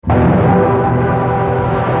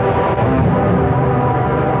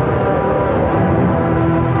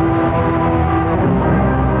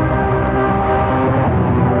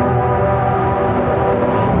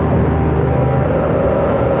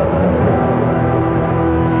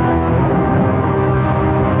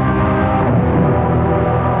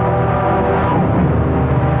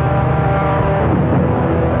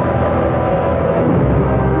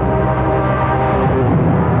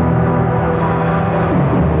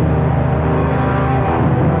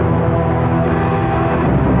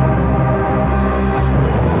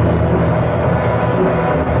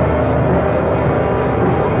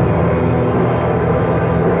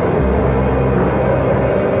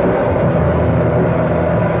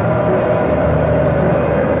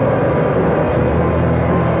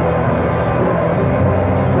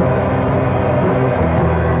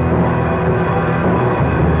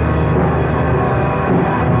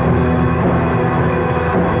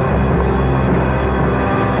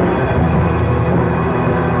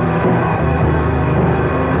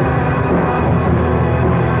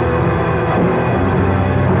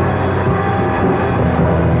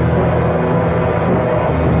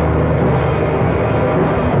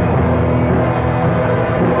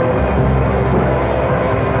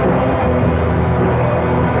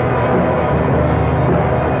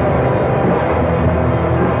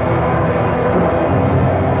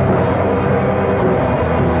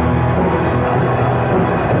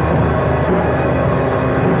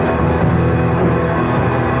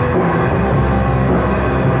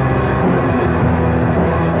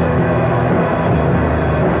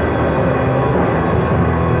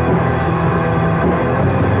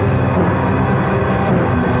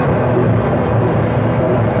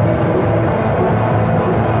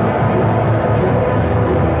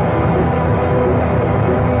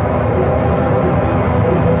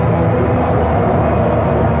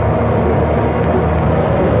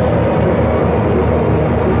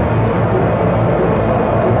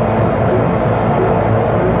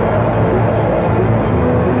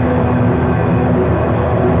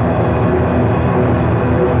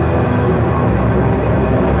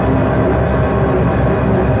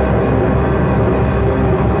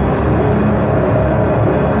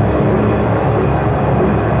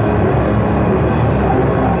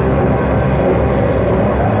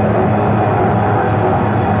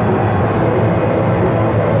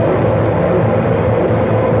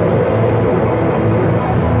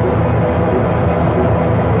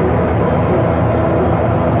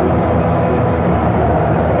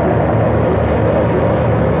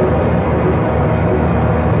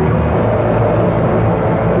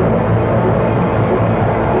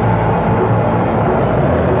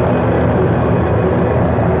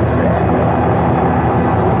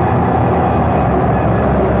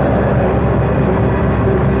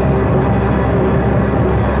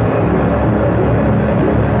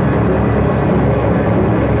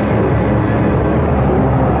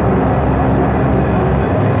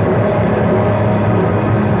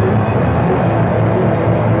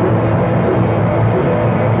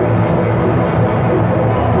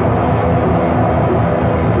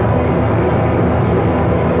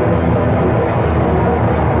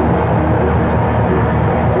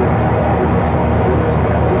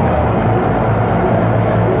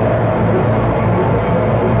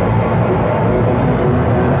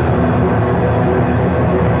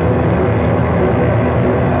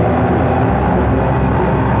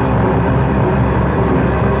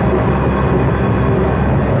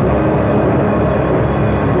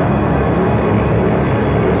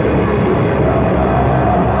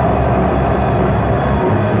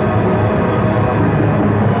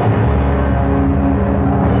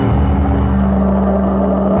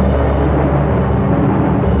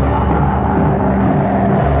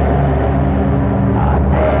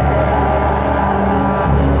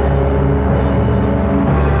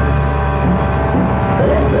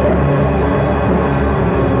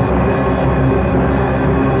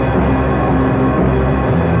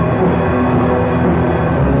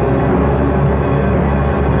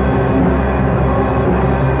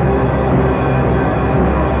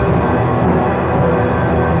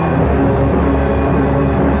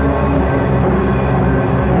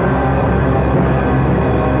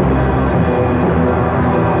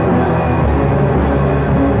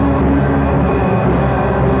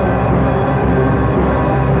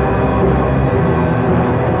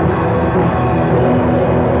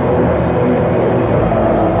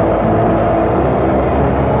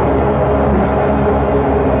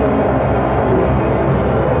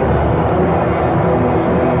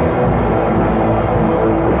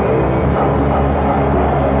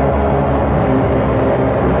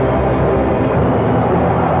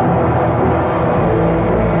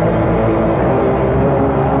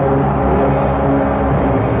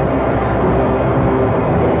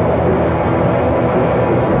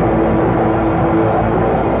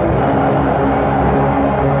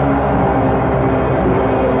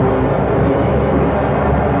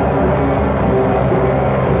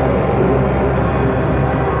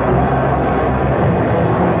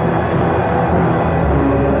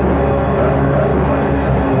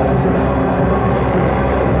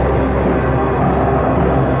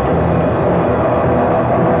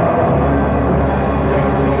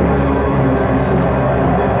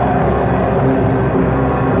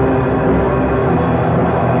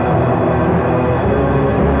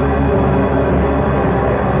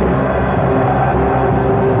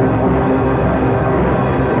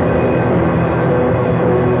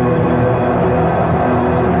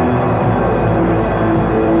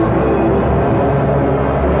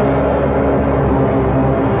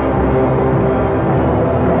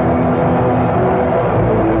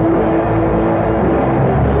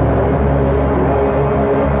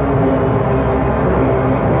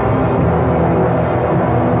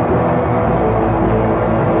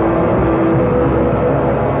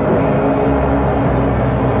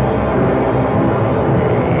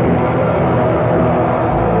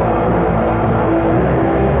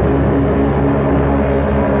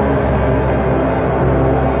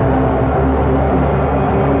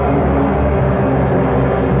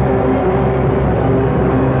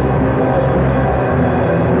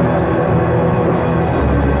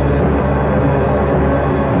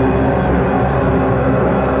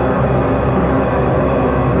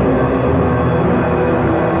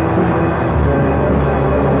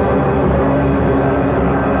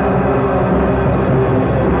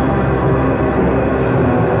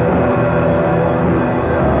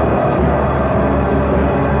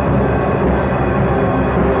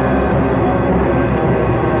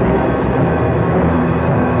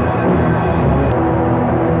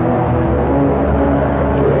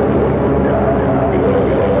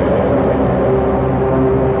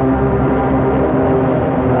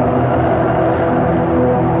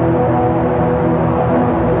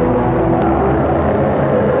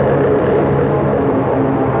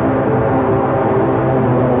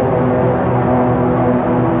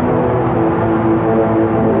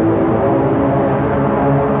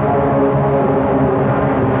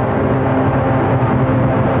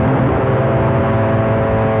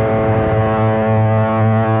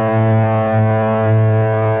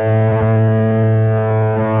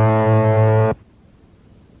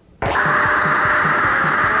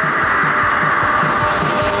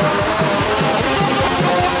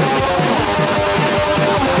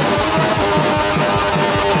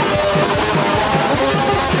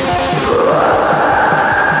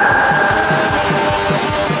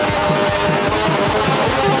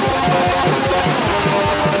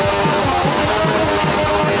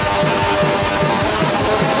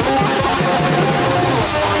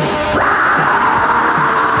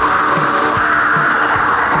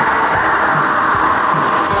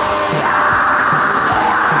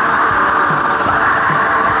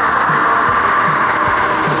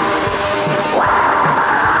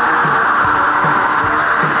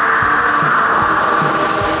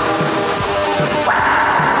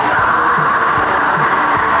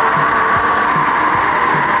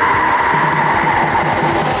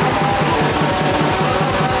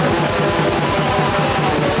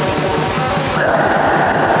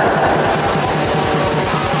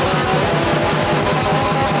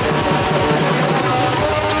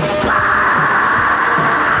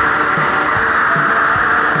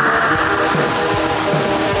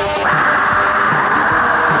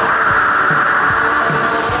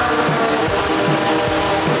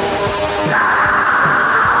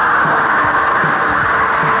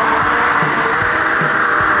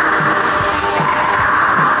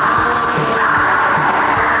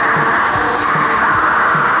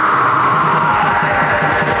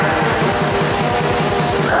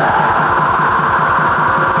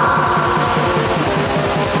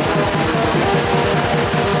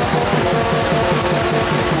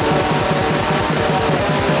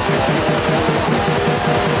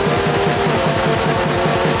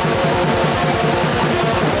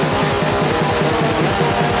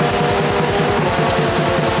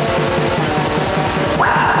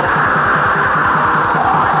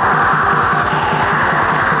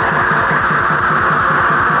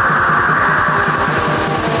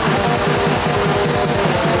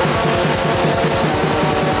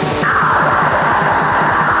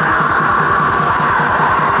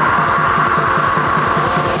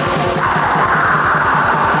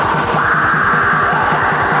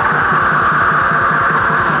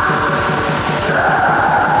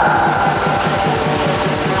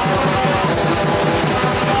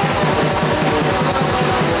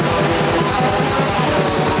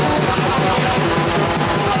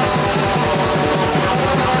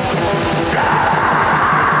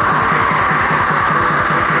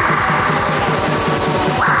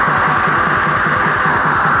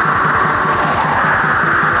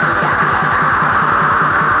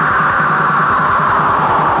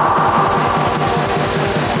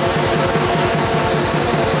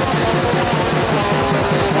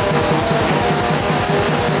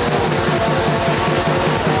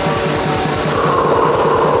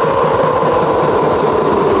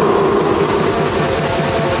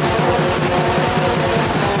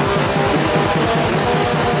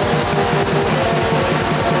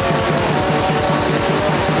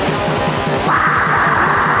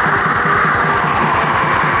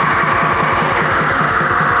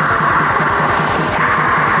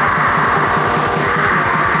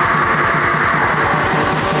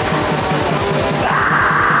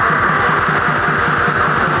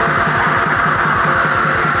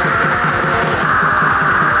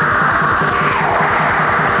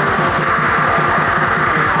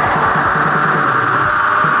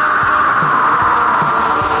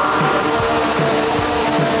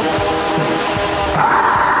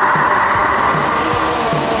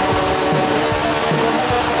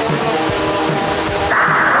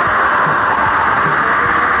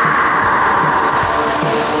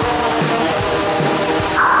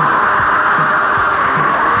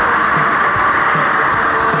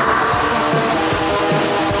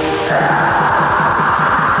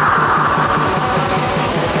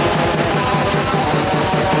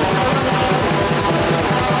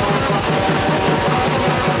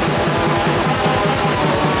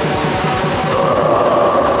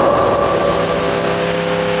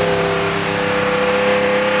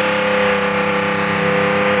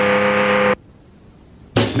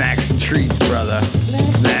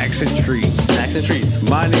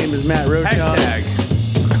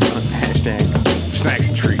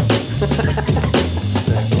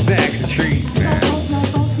treats, man.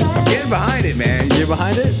 I'm getting behind it, man. You're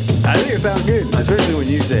behind it? I think it sounds good, especially when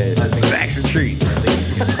you say it. Snacks and treats.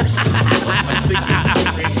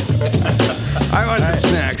 I want some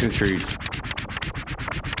snacks and treats.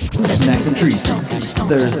 Snacks and Treats,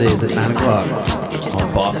 Thursdays at 9 o'clock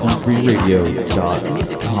on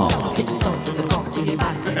BostonFreeRadio.com.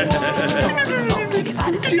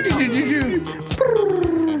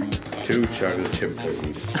 Two chocolate chip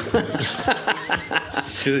cookies.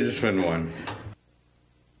 Should have just been one.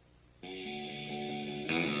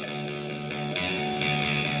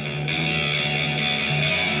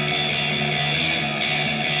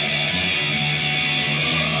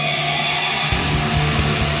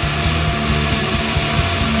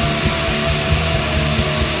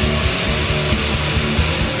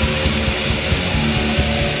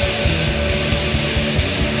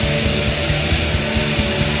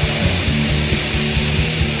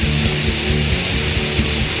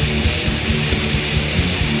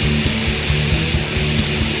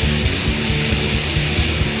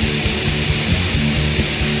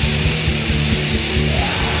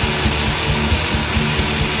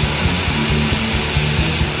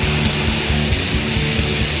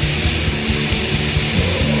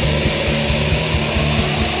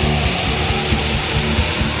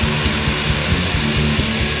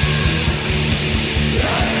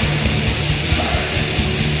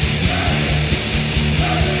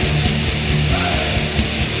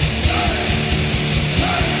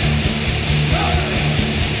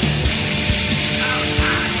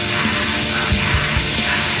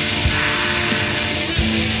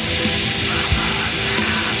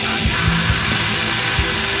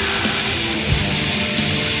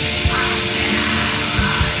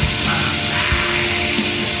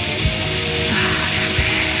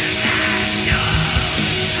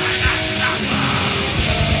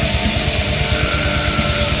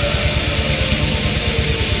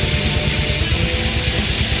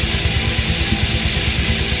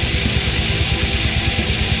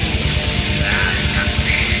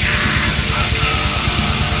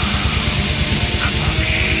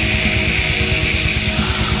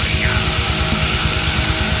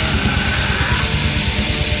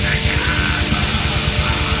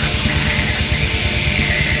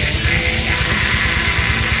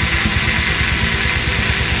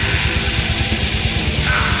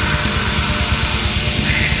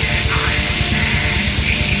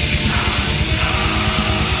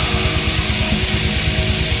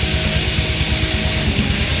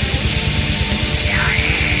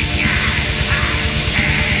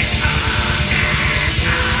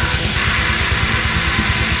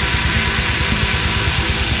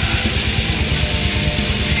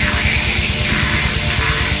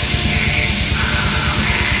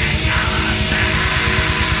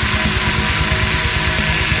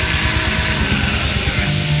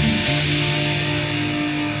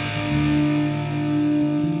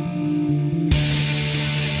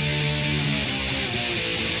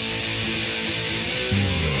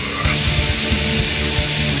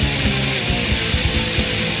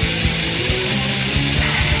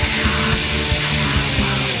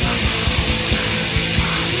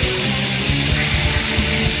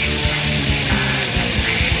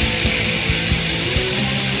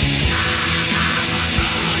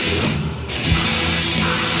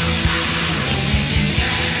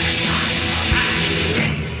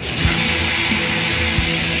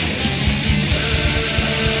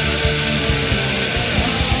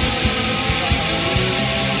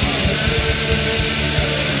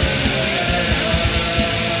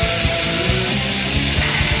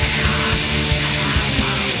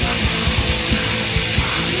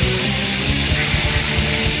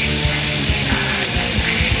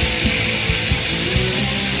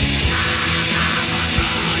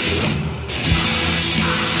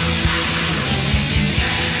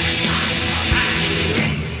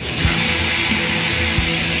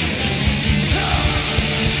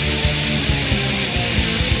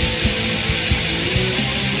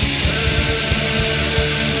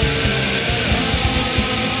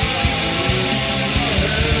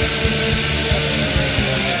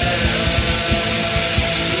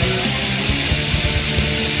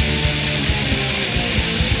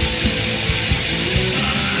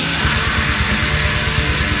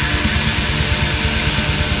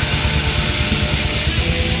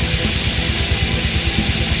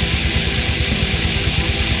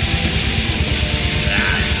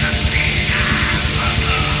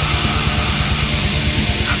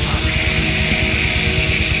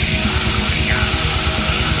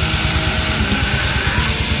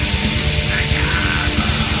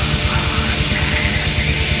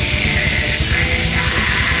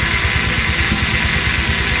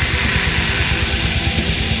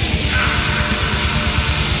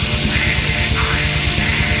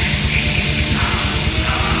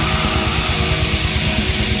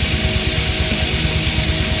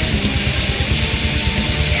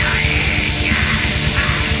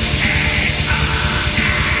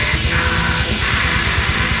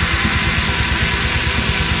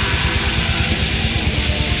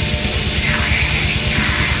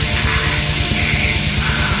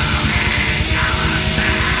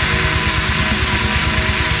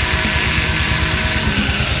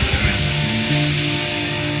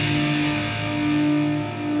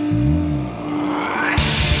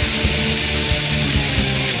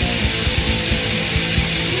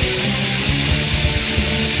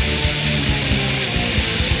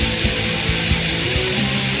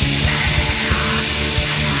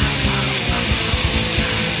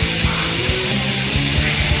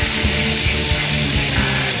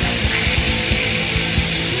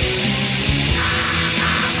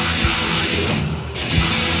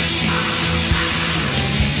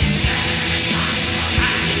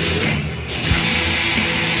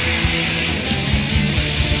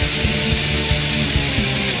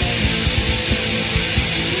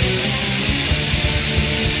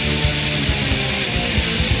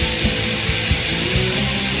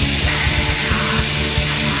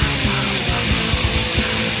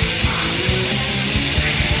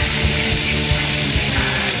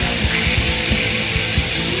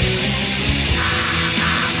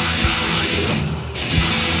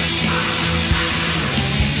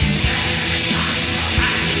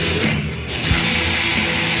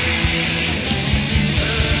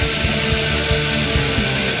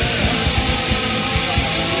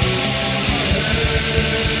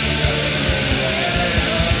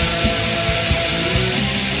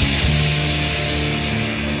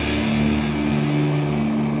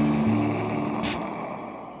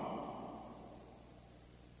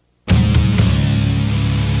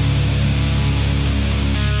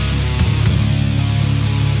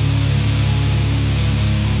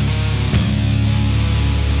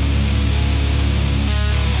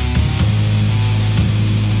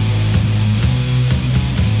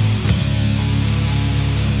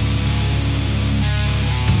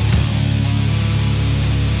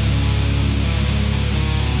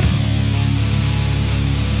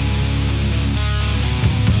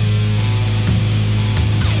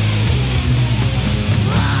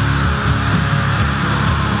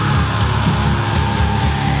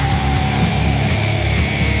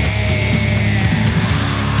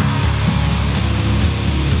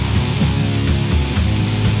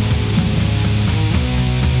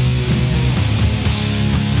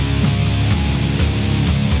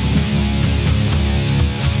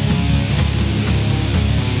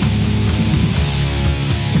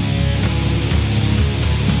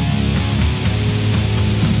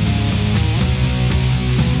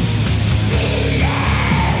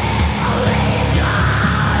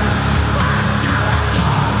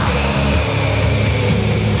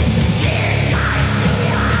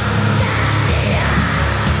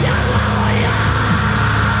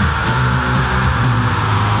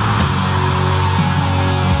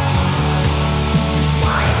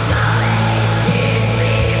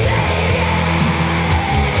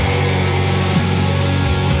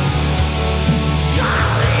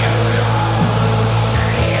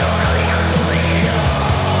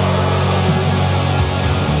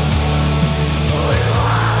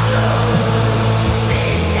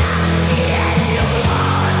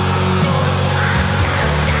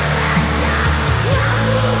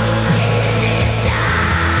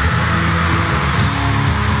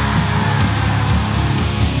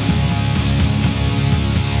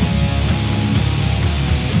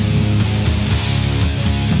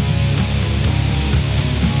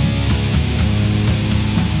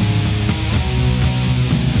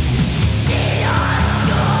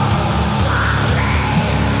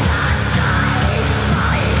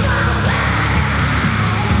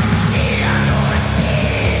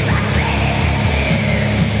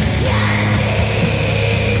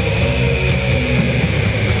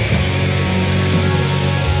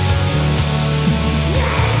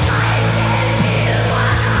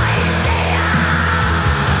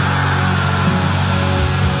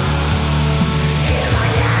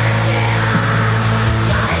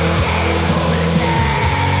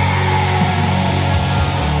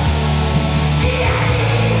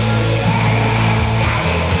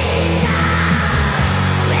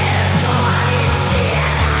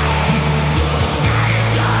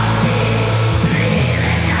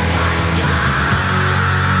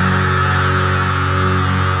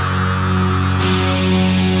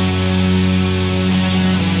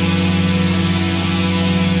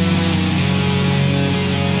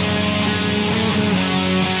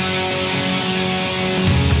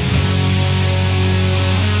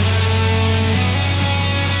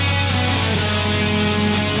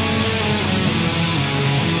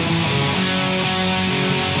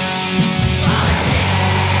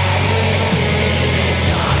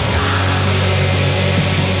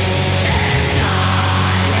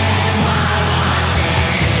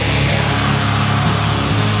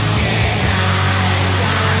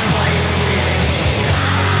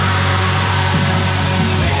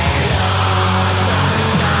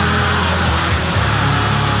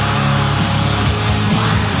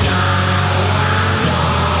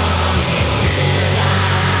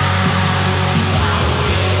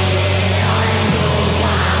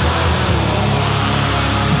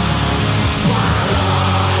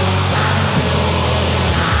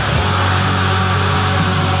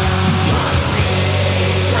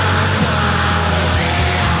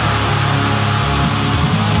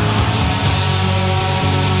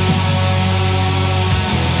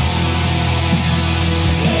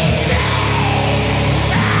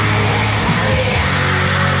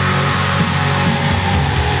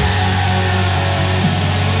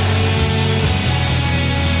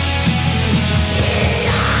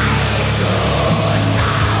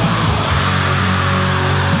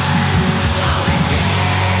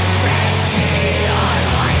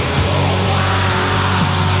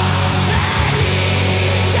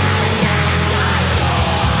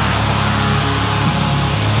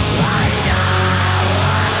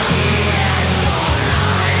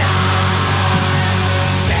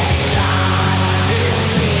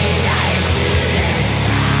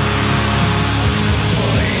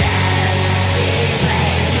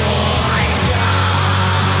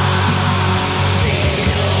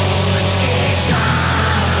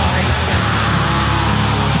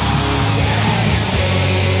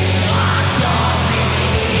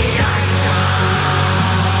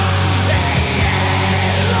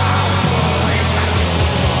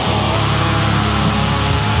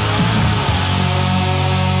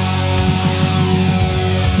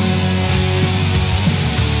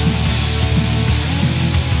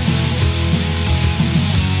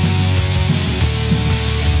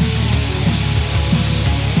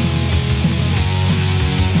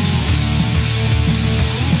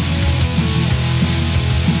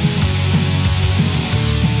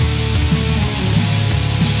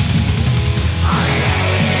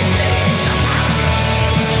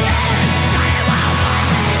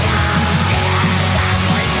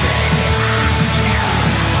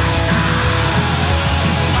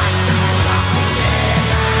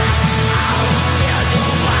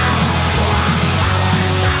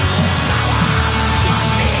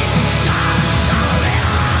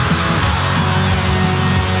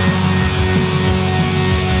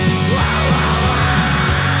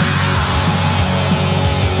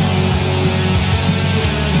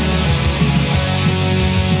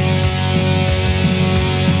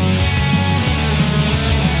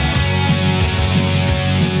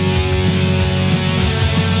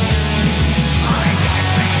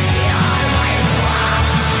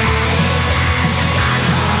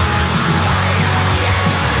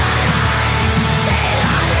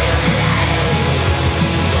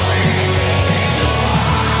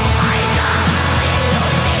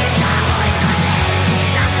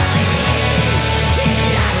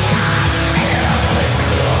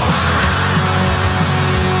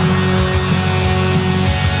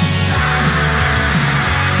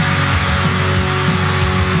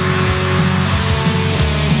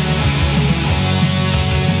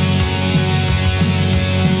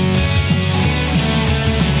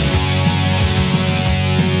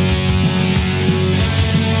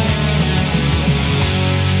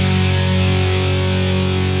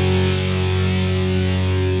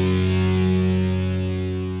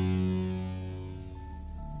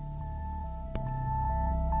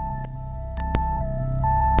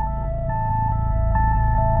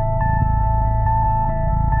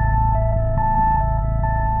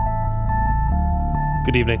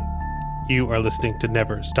 Good evening. You are listening to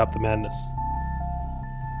Never Stop the Madness.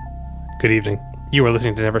 Good evening. You are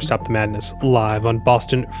listening to Never Stop the Madness live on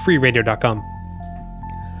BostonFreeRadio.com.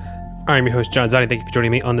 I'm your host, John Zani. Thank you for joining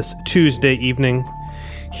me on this Tuesday evening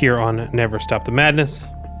here on Never Stop the Madness.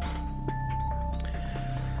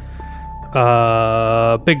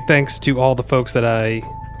 Big thanks to all the folks that I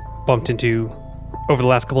bumped into over the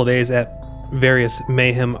last couple of days at various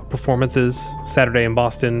Mayhem performances. Saturday in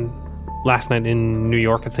Boston, last night in New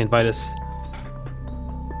York at St. Vitus.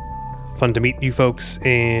 Fun to meet you folks,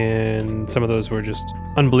 and some of those were just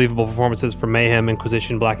unbelievable performances from Mayhem,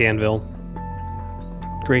 Inquisition, Black Anvil.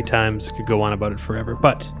 Great times, could go on about it forever,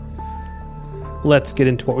 but let's get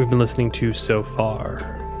into what we've been listening to so far.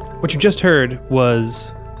 What you just heard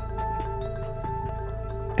was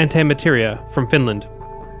Antimateria from Finland.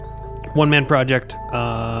 One-man project,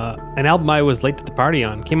 an album I was late to the party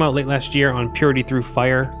on. Came out late last year on Purity Through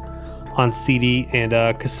Fire on CD and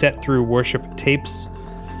cassette through Worship Tapes.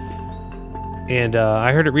 And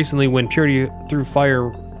I heard it recently when Purity Through Fire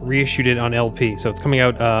reissued it on LP. So it's coming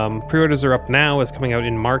out, pre-orders are up now. It's coming out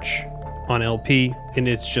in March on LP. And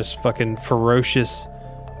it's just fucking ferocious,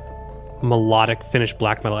 melodic Finnish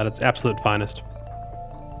black metal at its absolute finest.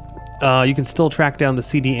 You can still track down the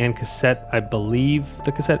CD and cassette. I believe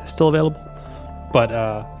the cassette is still available. But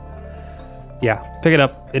yeah, pick it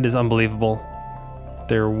up. It is unbelievable.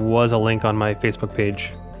 There was a link on my Facebook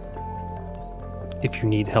page if you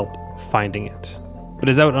need help finding it. But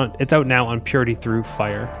it's out now on Purity Through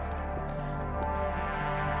Fire.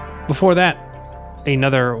 Before that,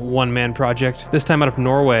 another one-man project, this time out of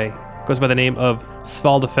Norway, goes by the name of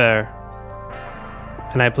Svaldefer.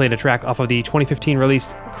 And I played a track off of the 2015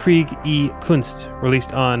 released Krieg I Kunst,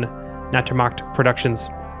 released on Naturmacht Productions.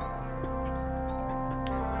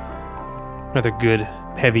 Another good,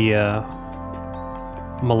 heavy,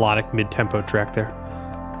 melodic mid-tempo track there.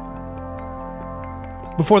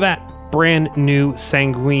 Before that, brand new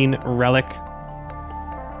Sanguine Relic,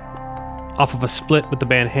 off of a split with the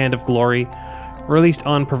band Hand of Glory, released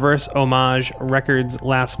on Perverse Homage Records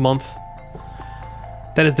last month.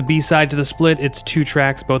 That is the B-side to the split. It's 2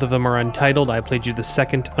 tracks. Both of them are untitled. I played you the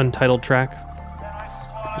second untitled track.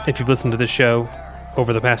 If you've listened to this show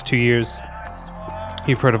over the past 2 years,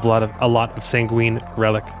 you've heard of a lot of Sanguine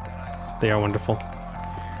Relic. They are wonderful.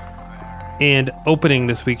 And opening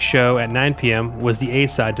this week's show at 9 p.m. was the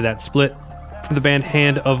A-side to that split from the band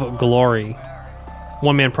Hand of Glory.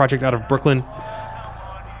 One-man project out of Brooklyn.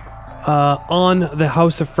 On the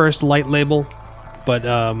House of First Light label, but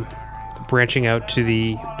branching out to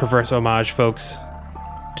the Perverse Homage folks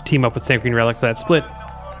to team up with Sanguine Relic for that split.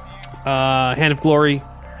 Hand of Glory,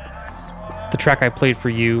 the track I played for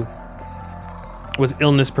you was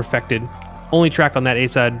Illness Perfected. Only track on that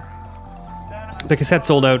A-side. The cassette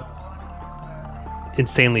sold out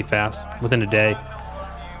insanely fast, within a day.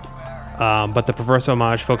 But the Perverse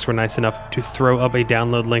Homage folks were nice enough to throw up a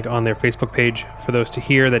download link on their Facebook page for those to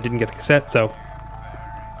hear that didn't get the cassette, so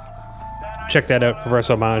check that out, Perverse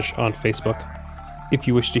Homage, on Facebook, if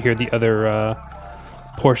you wish to hear the other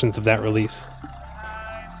portions of that release.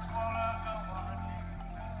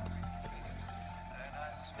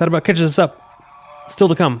 That about catches us up. Still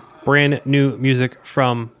to come, brand new music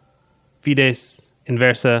from Fides,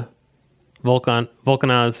 Inversa,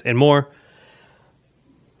 Vulcanaz, and more.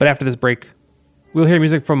 But after this break, we'll hear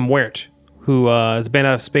music from Muert, who is a band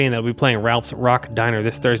out of Spain that will be playing Ralph's Rock Diner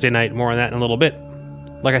this Thursday night. More on that in a little bit.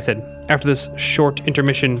 Like I said, after this short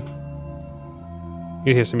intermission,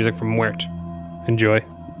 you'll hear some music from Muert. Enjoy.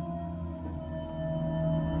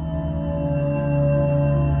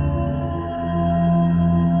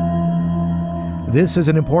 This is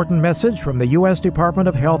an important message from the U.S. Department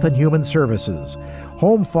of Health and Human Services.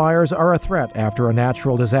 Home fires are a threat after a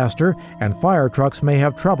natural disaster, and fire trucks may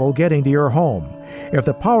have trouble getting to your home. If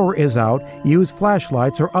the power is out, use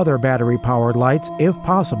flashlights or other battery-powered lights, if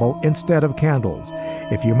possible, instead of candles.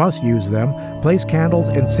 If you must use them, place candles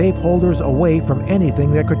in safe holders away from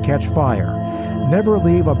anything that could catch fire. Never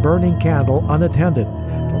leave a burning candle unattended.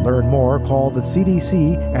 To learn more, call the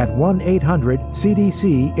CDC at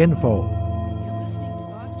 1-800-CDC-INFO.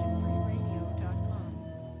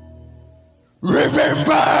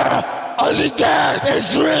 Remember, only death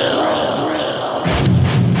is real.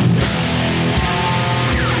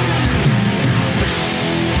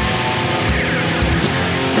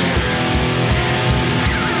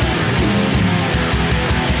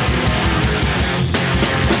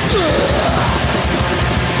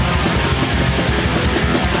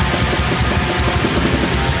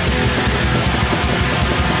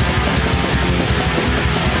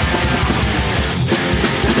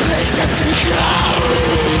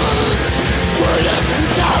 Where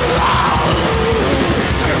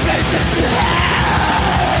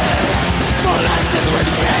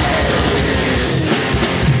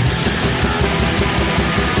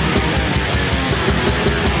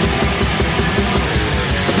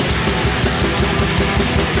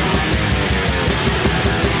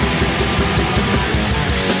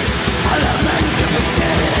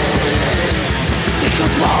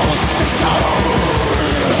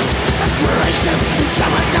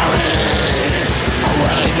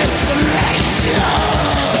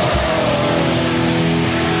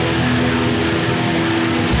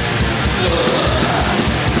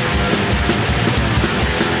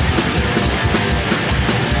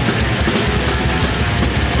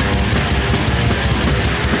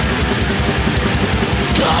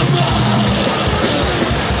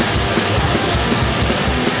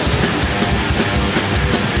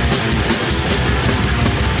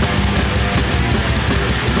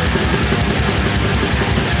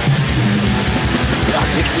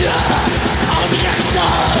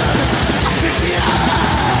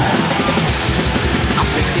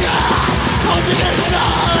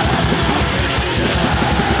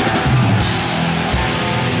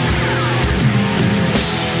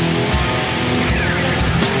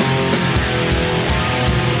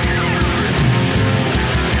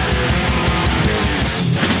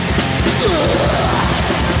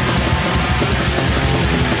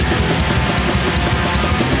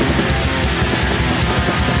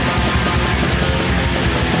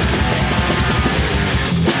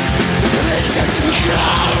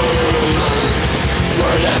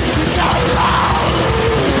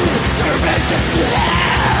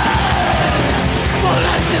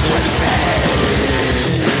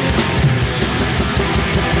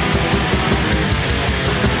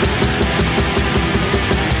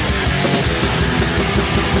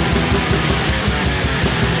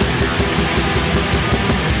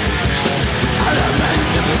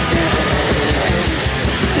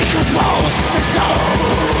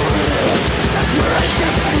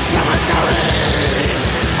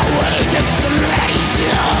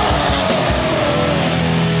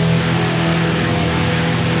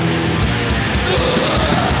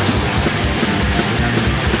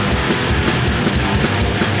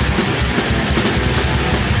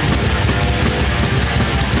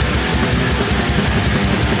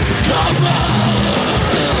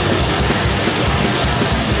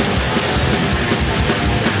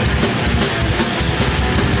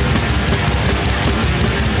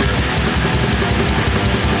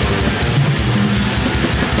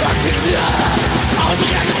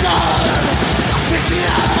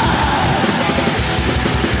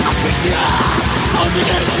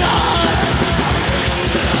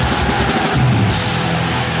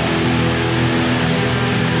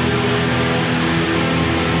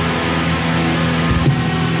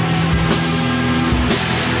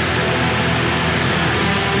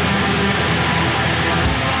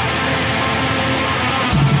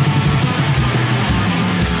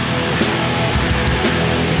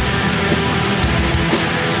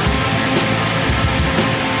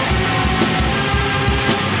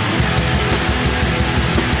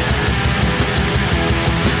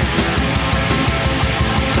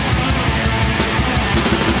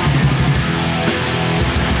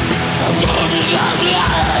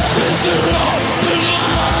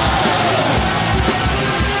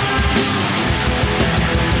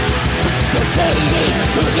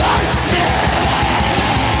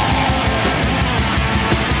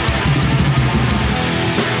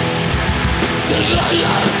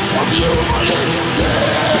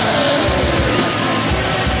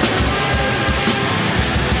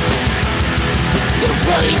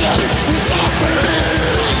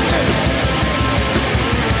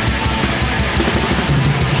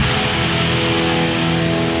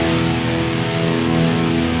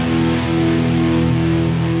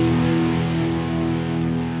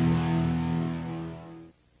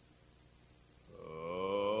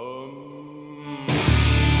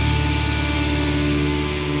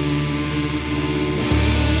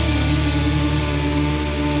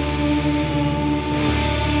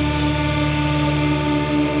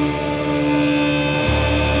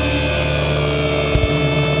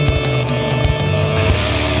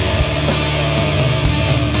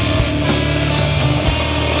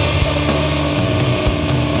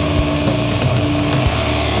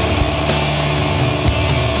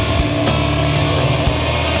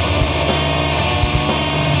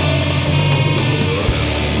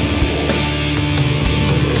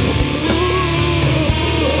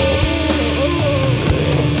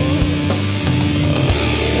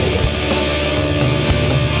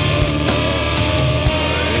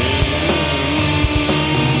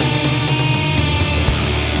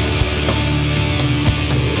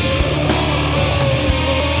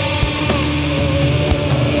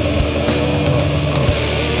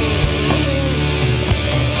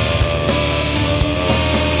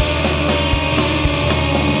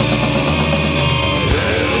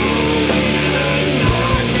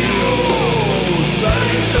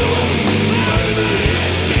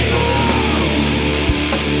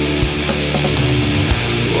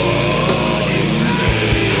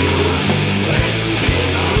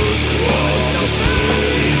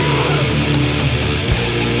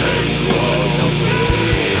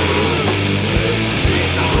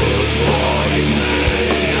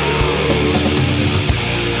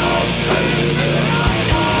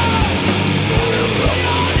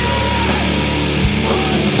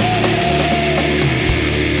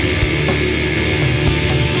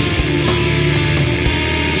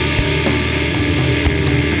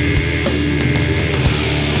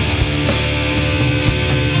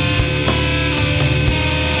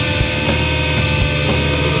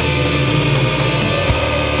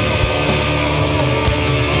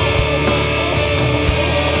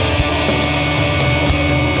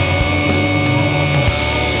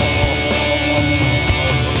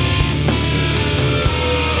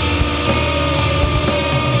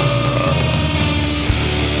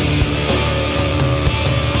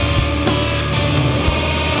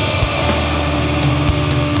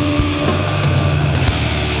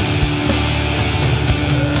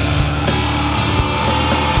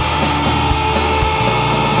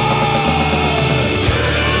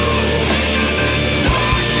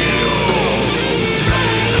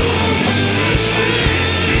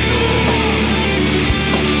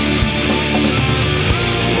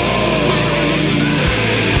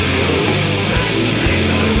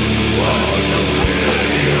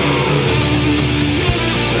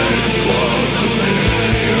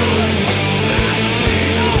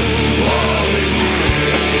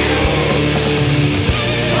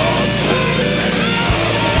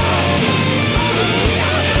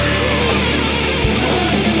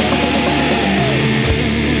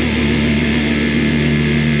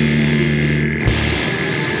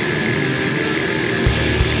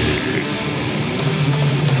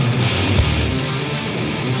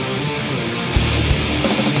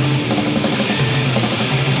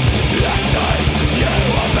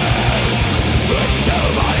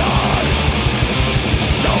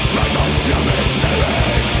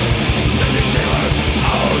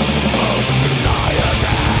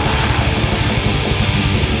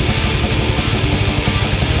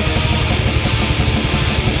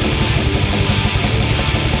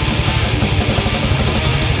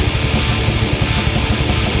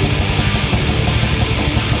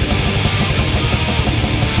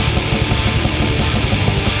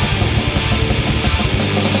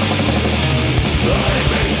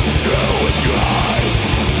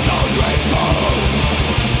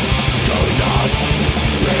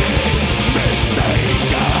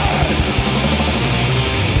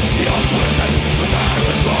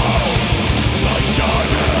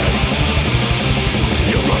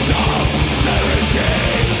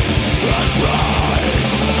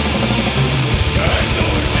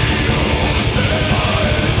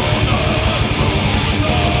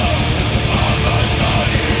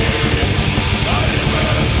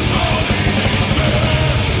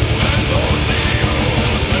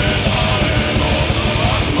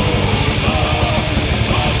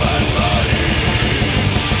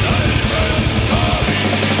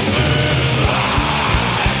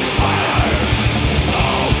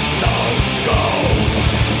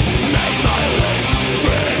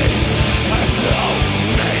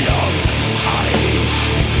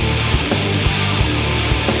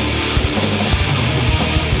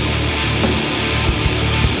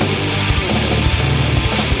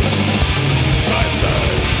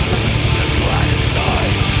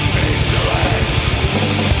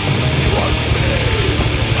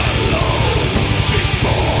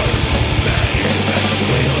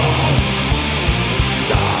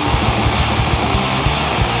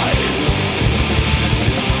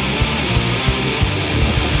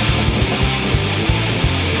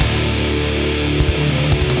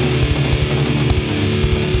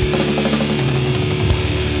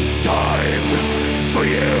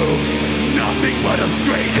but a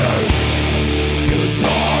stranger. You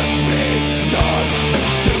taught me not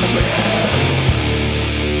to fear.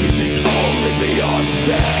 This is only beyond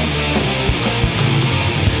death.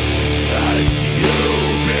 As you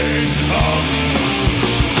become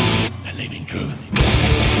the living truth.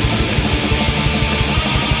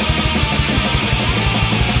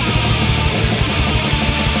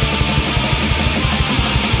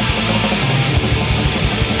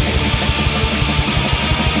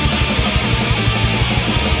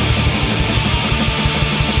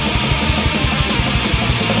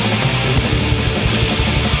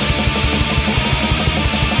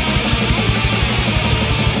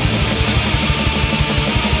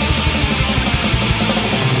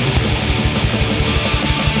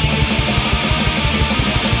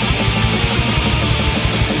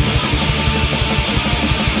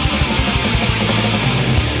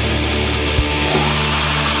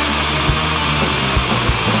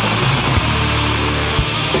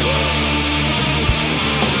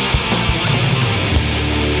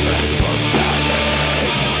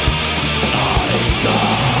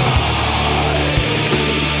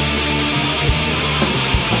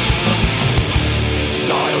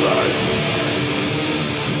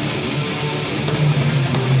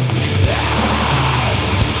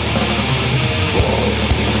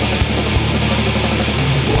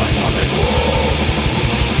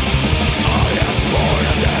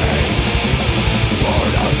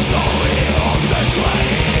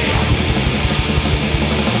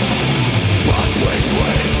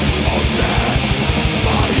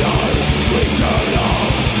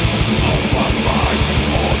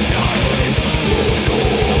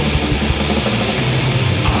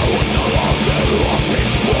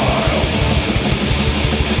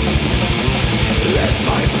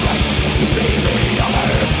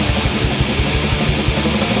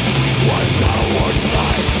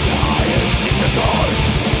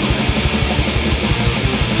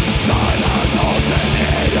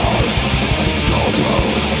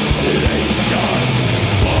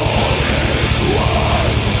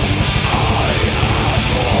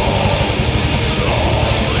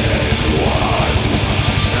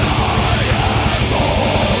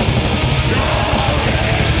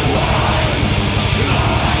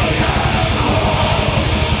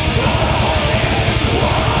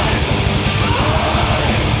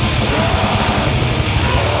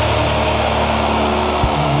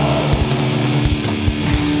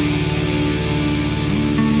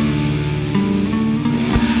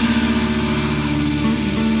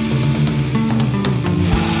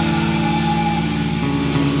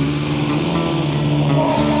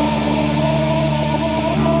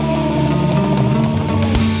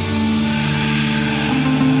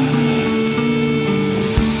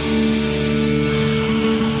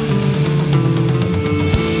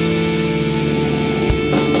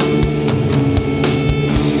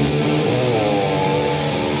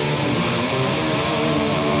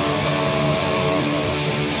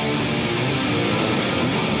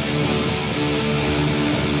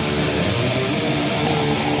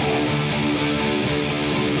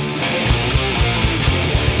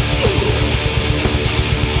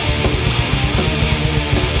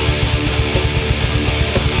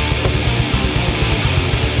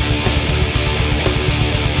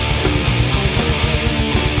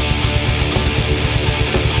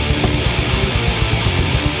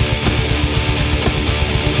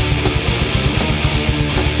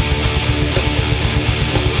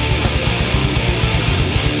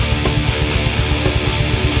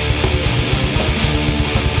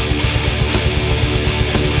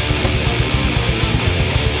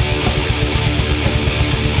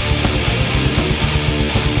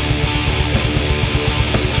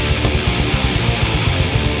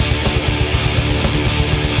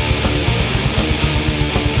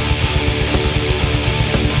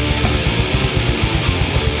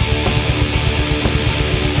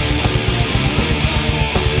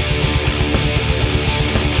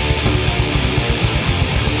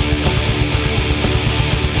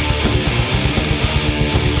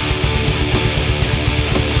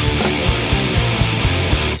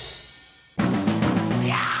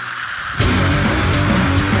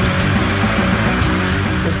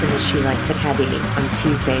 She Likes It Heavy on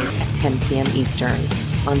Tuesdays at 10 p.m. Eastern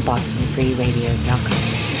on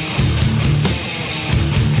BostonFreeRadio.com.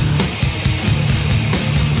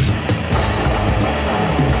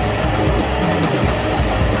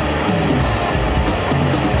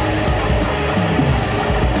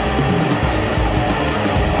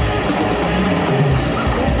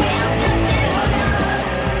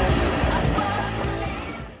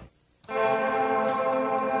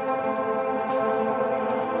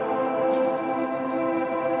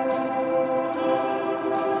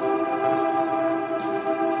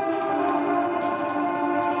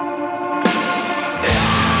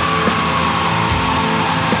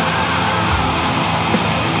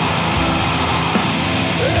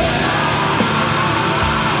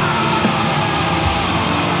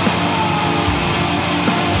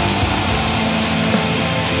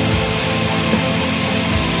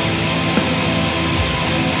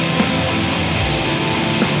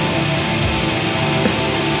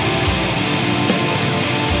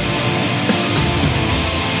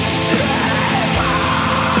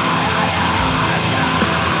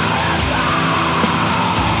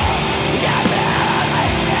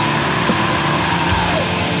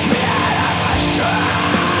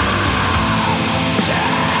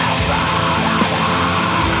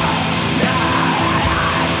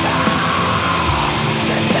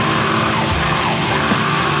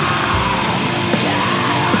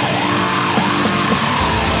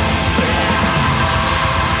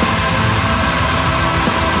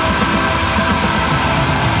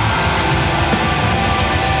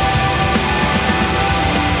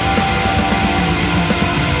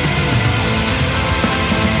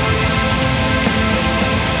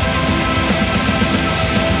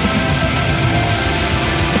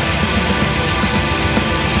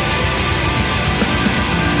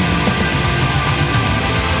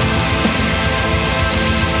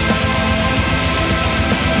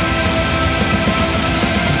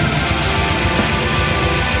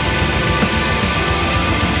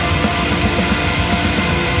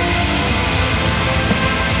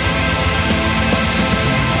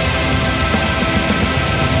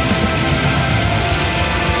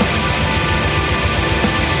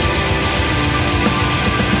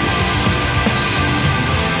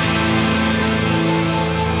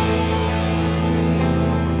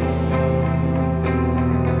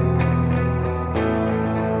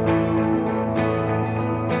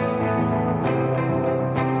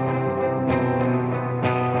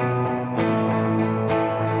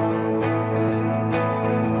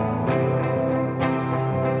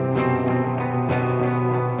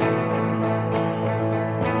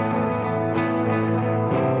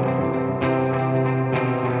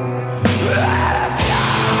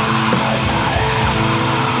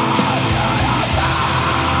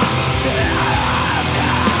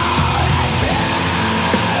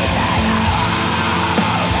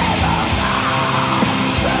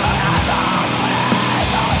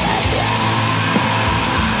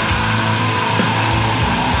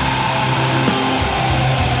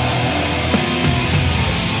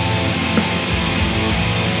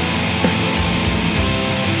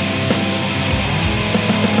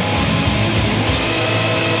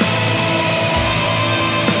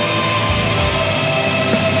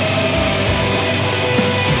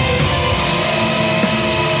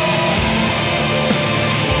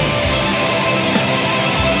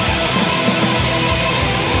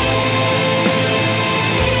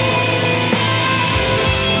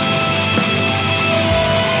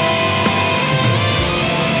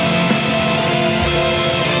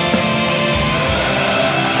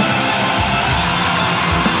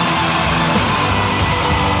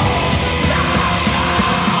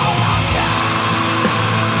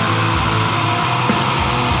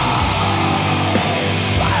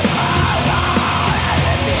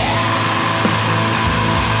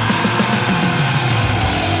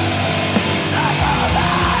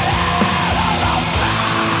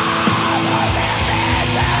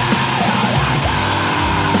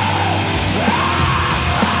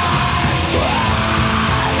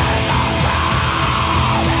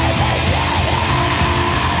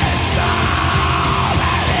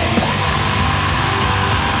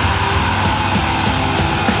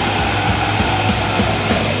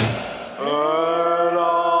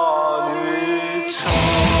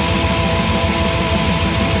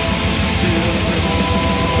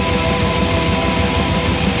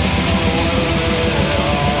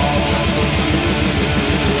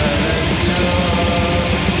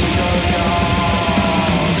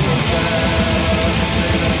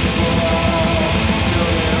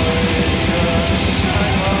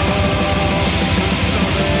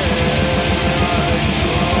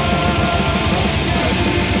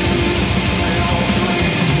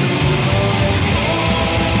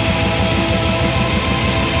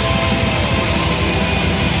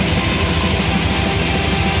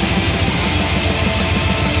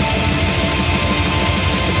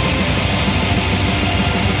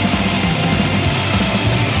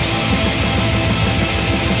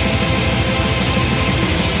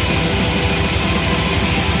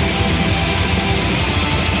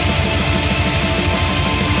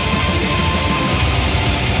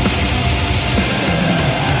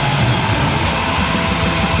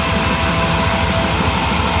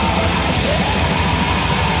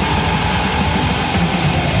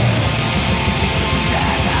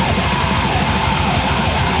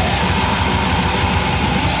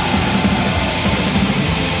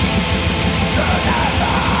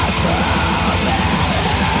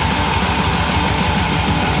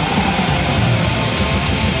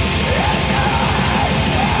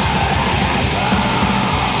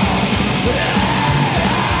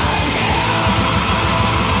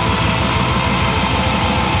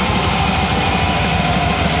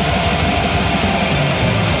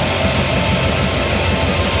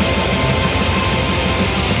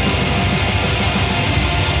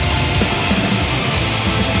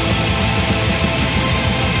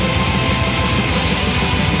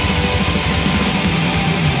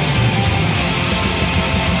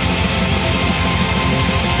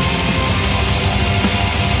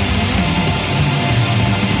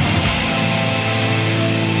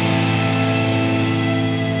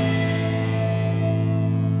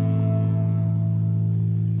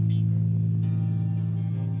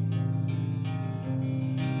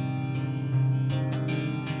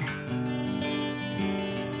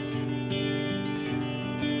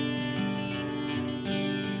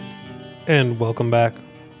 And welcome back.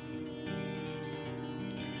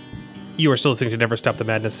 You are still listening to Never Stop the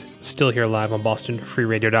Madness, still here live on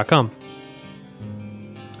BostonFreeRadio.com.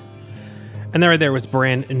 And there was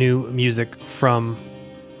brand new music from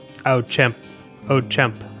Au Champ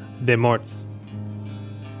des Morts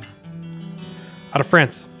out of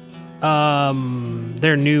France.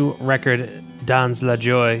 Their new record, Dans la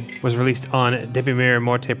Joie, was released on Depimir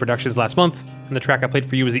Morte Productions last month, and the track I played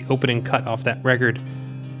for you was the opening cut off that record,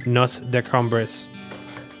 Nos Decombres.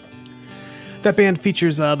 That band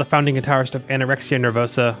features the founding guitarist of Anorexia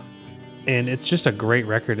Nervosa, and it's just a great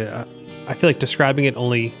record. I feel like describing it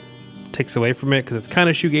only takes away from it, because it's kind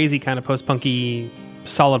of shoegazy, kind of post-punky,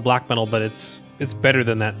 solid black metal, but it's better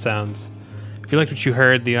than that sounds. If you liked what you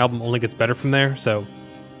heard, the album only gets better from there, so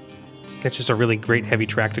it's just a really great heavy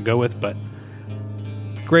track to go with, but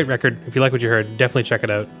great record. If you like what you heard, definitely check it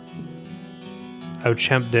out. Au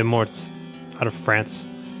Champ des Morts out of France.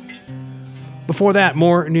 Before that,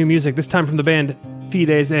 more new music, this time from the band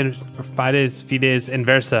Fides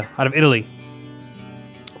Inversa out of Italy.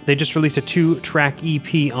 They just released a 2-track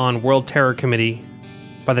EP on World Terror Committee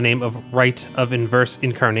by the name of Rite of Inverse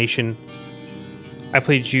Incarnation. I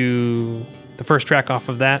played you the first track off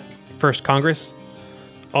of that, First Congress.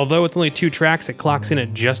 Although it's only 2 tracks, it clocks in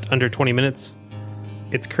at just under 20 minutes.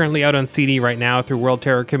 It's currently out on CD right now through World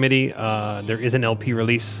Terror Committee. There is an LP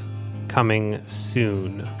release coming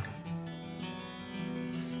soon.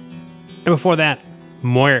 And before that,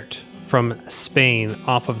 Muert from Spain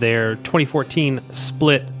off of their 2014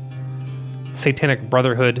 split Satanic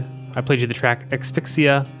Brotherhood. I played you the track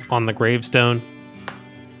Asphyxia on the Gravestone.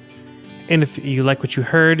 And if you like what you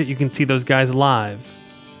heard, you can see those guys live.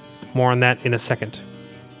 More on that in a second.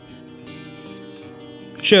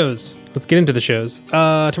 Shows. Let's get into the shows.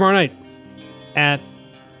 Tomorrow night at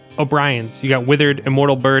O'Brien's, you got Withered,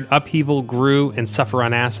 Immortal Bird, Upheaval, Grew, and Suffer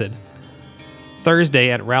on Acid. Thursday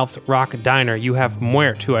at Ralph's Rock Diner, you have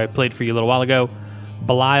Muert, who I played for you a little while ago,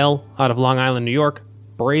 Belial out of Long Island, New York,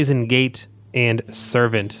 Brazen Gate, and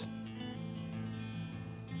Servant.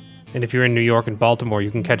 And if you're in New York and Baltimore, you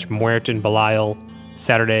can catch Muert and Belial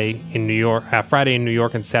Friday in New York,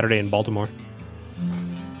 and Saturday in Baltimore.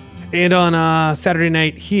 And on Saturday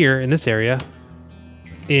night here in this area,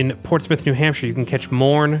 in Portsmouth, New Hampshire, you can catch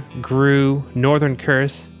Mourn, Grew, Northern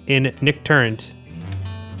Curse, and Nick Turrent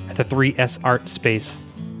at the 3S Art Space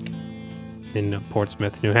in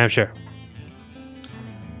Portsmouth, New Hampshire.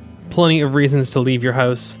 Plenty of reasons to leave your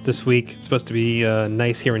house this week. It's supposed to be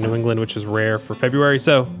nice here in New England, which is rare for February,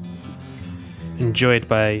 so enjoy it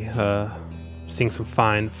by seeing some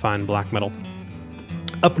fine black metal.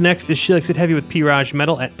 Up next is She Likes It Heavy with P-Raj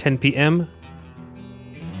Metal at 10 p.m.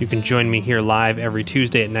 You can join me here live every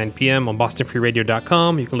Tuesday at 9 p.m. on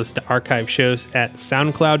BostonFreeRadio.com. You can listen to archive shows at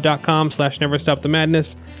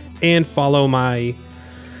SoundCloud.com/NeverStopTheMadness and follow my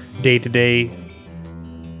day-to-day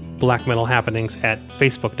black metal happenings at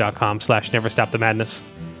Facebook.com/NeverStopTheMadness.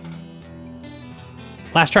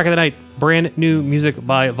 Last track of the night, brand new music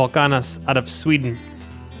by Volkanas out of Sweden.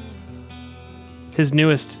 His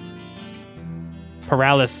newest,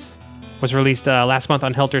 Paralysis, was released last month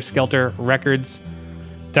on Helter Skelter Records.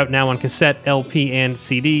 It's out now on cassette, LP, and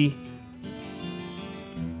CD.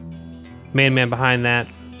 Man behind that,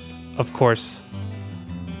 of course,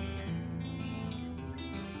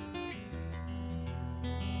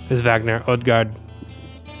 is Wagner Odgaard.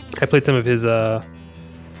 I played some of his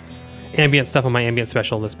ambient stuff on my ambient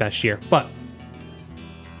special this past year, but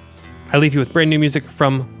I leave you with brand new music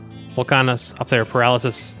from Volkanas off their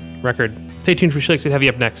Paralysis record. Stay tuned for She Likes It Heavy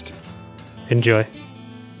up next. Enjoy.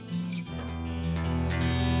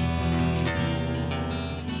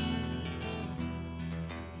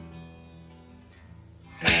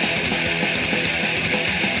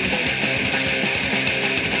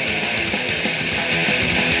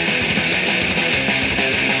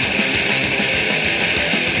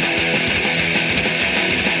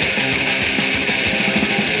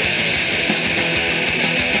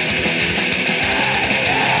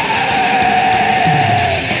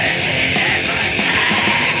 Yeah.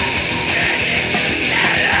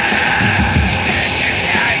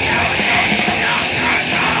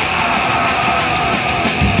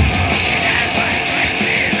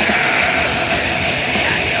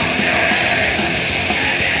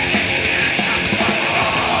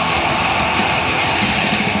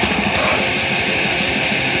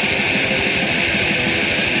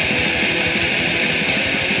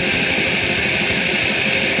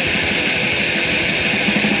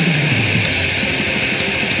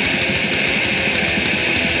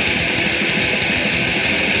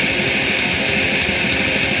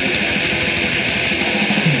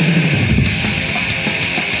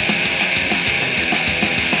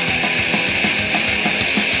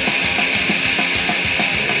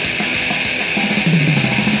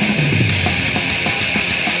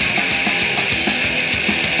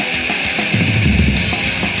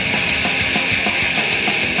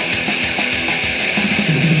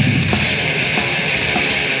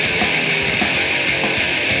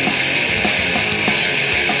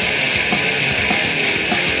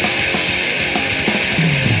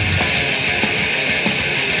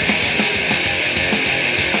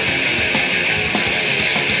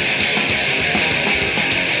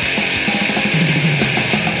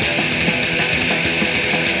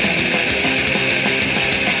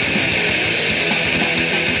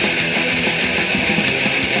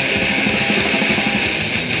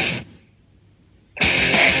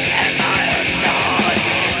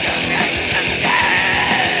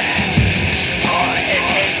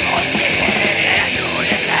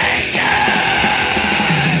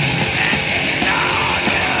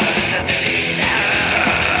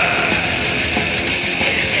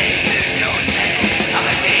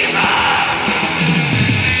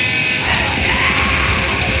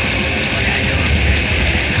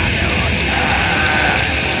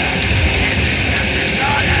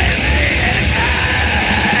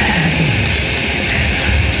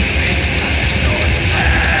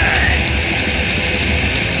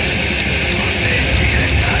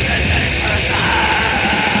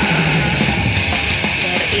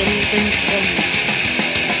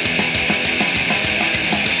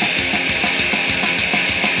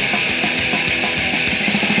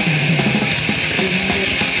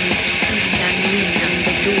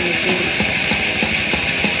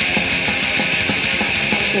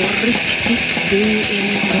 och riktigt, det är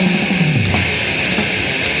en